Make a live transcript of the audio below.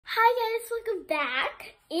Hi guys, welcome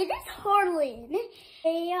back. It is Harlyn.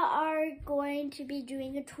 They are going to be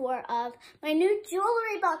doing a tour of my new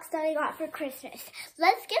jewelry box that I got for Christmas.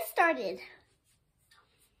 Let's get started.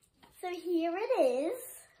 So here it is.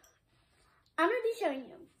 I'm going to be showing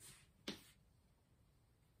you.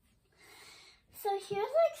 So here's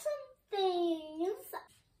like some things.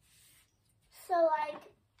 So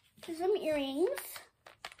like some earrings.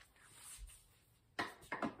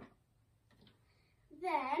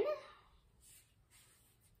 Then,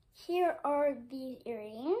 here are these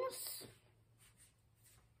earrings.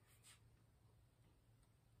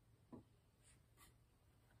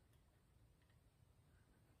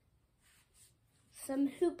 Some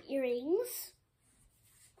hoop earrings.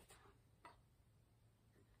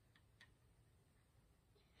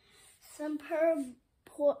 Some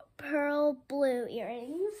pearl blue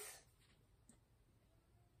earrings.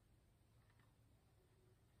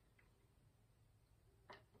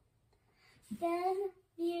 Then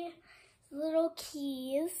the little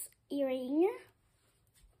keys earring.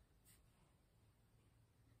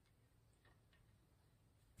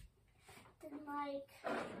 Then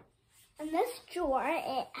in this drawer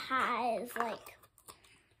it has like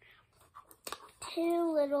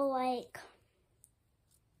two little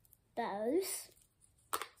bows.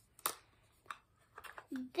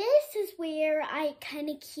 This is where I kind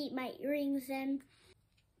of keep my earrings in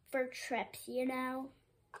for trips, you know.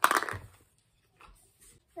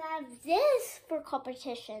 I have this for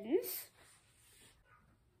competitions.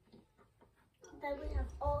 Then we have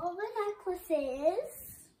all the necklaces.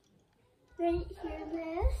 Right here,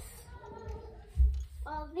 this.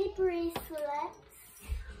 All the bracelets.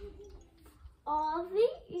 All the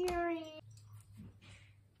earrings.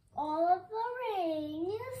 All of the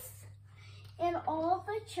rings. And all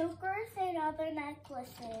the chokers and other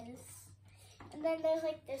necklaces. And then there's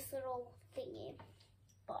like this little thingy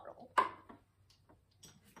bottle.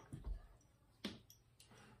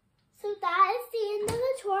 So that is the end of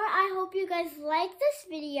the tour. I hope you guys like this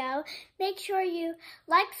video. Make sure you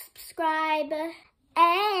like, subscribe,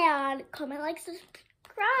 and comment, like,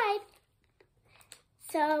 subscribe.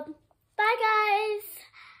 So, bye guys.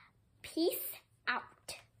 Peace.